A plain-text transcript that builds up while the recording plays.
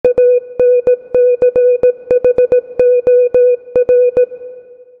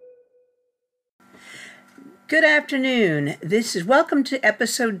Good afternoon. Welcome to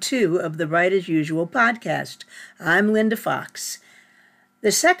episode 2 of the Right as Usual podcast. I'm Linda Fox.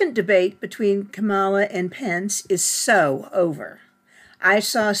 The second debate between Kamala and Pence is so over. I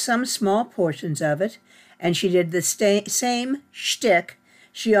saw some small portions of it, and she did the same shtick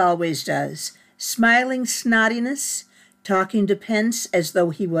she always does. Smiling snottiness, talking to Pence as though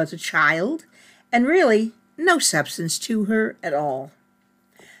he was a child, and really no substance to her at all.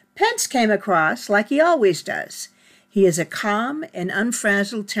 Pence came across like he always does. He is a calm and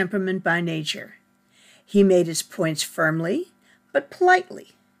unfrazzled temperament by nature. He made his points firmly, but politely.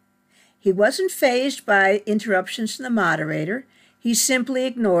 He wasn't fazed by interruptions from the moderator. He simply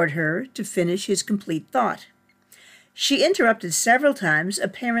ignored her to finish his complete thought. She interrupted several times,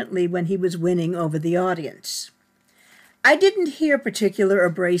 apparently when he was winning over the audience. I didn't hear particular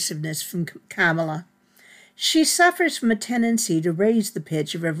abrasiveness from Kamala. She suffers from a tendency to raise the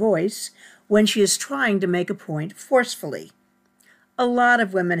pitch of her voice when she is trying to make a point forcefully. A lot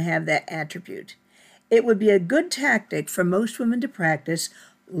of women have that attribute. It would be a good tactic for most women to practice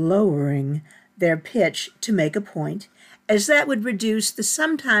lowering their pitch to make a point, as that would reduce the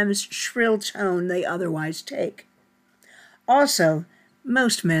sometimes shrill tone they otherwise take. Also,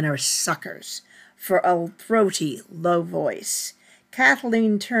 most men are suckers for a throaty, low voice.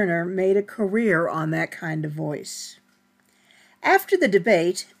 Kathleen Turner made a career on that kind of voice. After the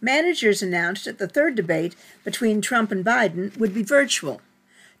debate, managers announced that the third debate between Trump and Biden would be virtual.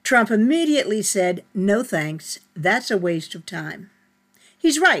 Trump immediately said, "No thanks, that's a waste of time."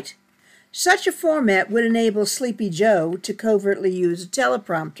 He's right. Such a format would enable Sleepy Joe to covertly use a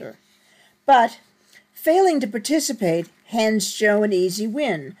teleprompter. But failing to participate hands Joe an easy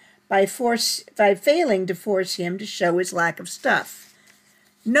win by failing to force him to show his lack of stuff.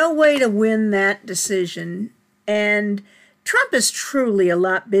 No way to win that decision, and Trump is truly a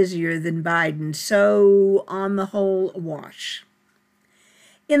lot busier than Biden, so on the whole, a wash.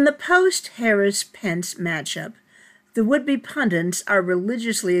 In the post-Harris-Pence matchup, the would-be pundits are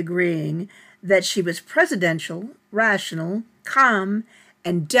religiously agreeing that she was presidential, rational, calm,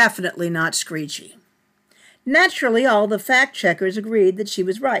 and definitely not screechy. Naturally, all the fact-checkers agreed that she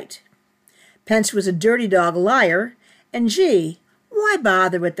was right. Pence was a dirty dog liar, and gee, why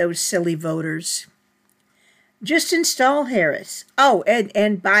bother with those silly voters? Just install Harris. Oh,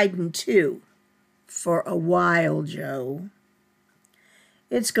 and Biden, too. For a while, Joe.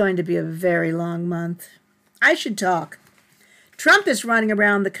 It's going to be a very long month. I should talk. Trump is running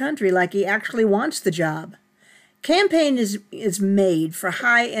around the country like he actually wants the job. Campaign is made for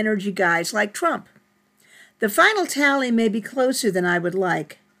high-energy guys like Trump. The final tally may be closer than I would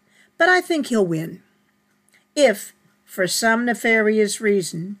like, but I think he'll win. If, for some nefarious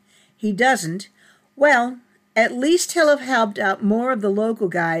reason, he doesn't, well, at least he'll have helped out more of the local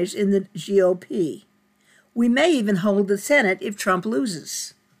guys in the GOP. We may even hold the Senate if Trump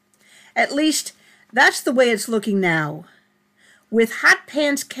loses. At least, that's the way it's looking now. With Hot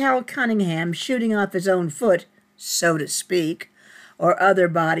Pants Cal Cunningham shooting off his own foot, so to speak, or other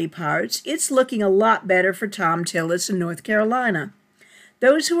body parts, it's looking a lot better for Thom Tillis in North Carolina.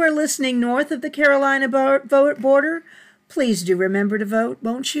 Those who are listening north of the Carolina border, please do remember to vote,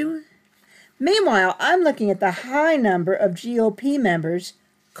 won't you? Meanwhile, I'm looking at the high number of GOP members,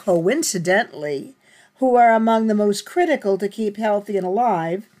 coincidentally, who are among the most critical to keep healthy and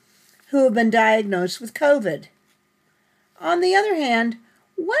alive, who have been diagnosed with COVID. On the other hand,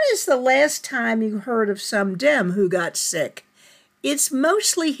 when is the last time you heard of some Dem who got sick? It's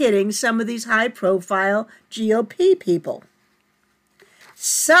mostly hitting some of these high-profile GOP people.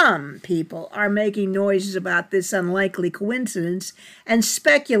 Some people are making noises about this unlikely coincidence and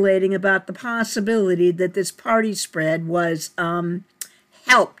speculating about the possibility that this party spread was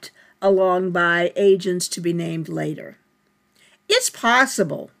helped along by agents to be named later. It's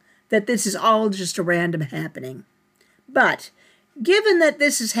possible that this is all just a random happening. But given that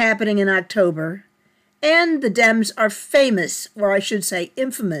this is happening in October, and the Dems are famous, or I should say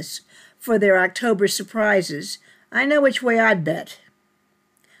infamous, for their October surprises, I know which way I'd bet.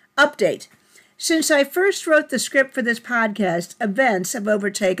 Update. Since I first wrote the script for this podcast, events have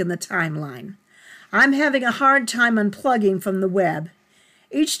overtaken the timeline. I'm having a hard time unplugging from the web.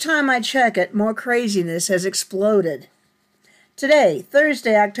 Each time I check it, more craziness has exploded. Today,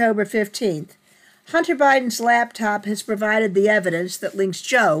 Thursday, October 15th, Hunter Biden's laptop has provided the evidence that links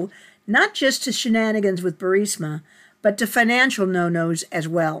Joe not just to shenanigans with Burisma, but to financial no-nos as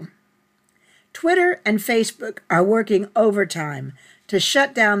well. Twitter and Facebook are working overtime to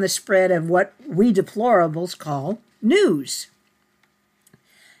shut down the spread of what we deplorables call news.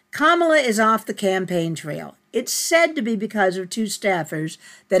 Kamala is off the campaign trail. It's said to be because of 2 staffers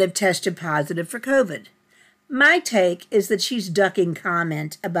that have tested positive for COVID. My take is that she's ducking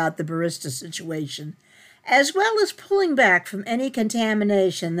comment about the barista situation, as well as pulling back from any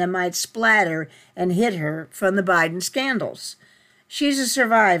contamination that might splatter and hit her from the Biden scandals. She's a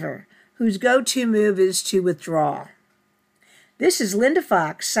survivor whose go-to move is to withdraw. This is Linda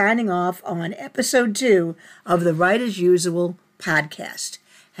Fox signing off on episode 2 of the Right As Usual podcast.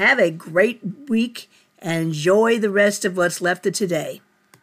 Have a great week and enjoy the rest of what's left of today.